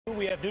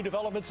We have new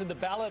developments in the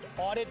ballot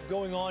audit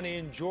going on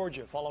in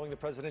Georgia following the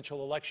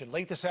presidential election.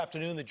 Late this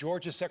afternoon, the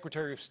Georgia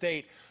Secretary of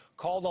State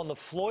called on the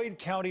Floyd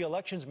County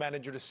elections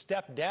manager to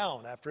step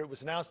down after it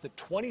was announced that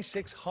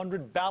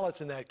 2,600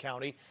 ballots in that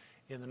county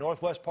in the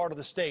northwest part of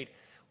the state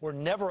were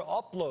never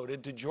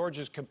uploaded to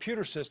Georgia's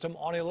computer system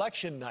on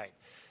election night.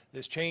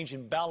 This change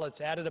in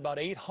ballots added about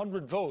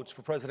 800 votes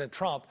for President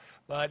Trump,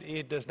 but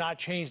it does not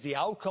change the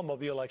outcome of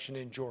the election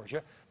in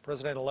Georgia.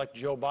 President-elect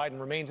Joe Biden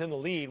remains in the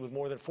lead with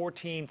more than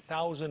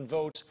 14,000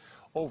 votes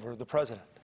over the president.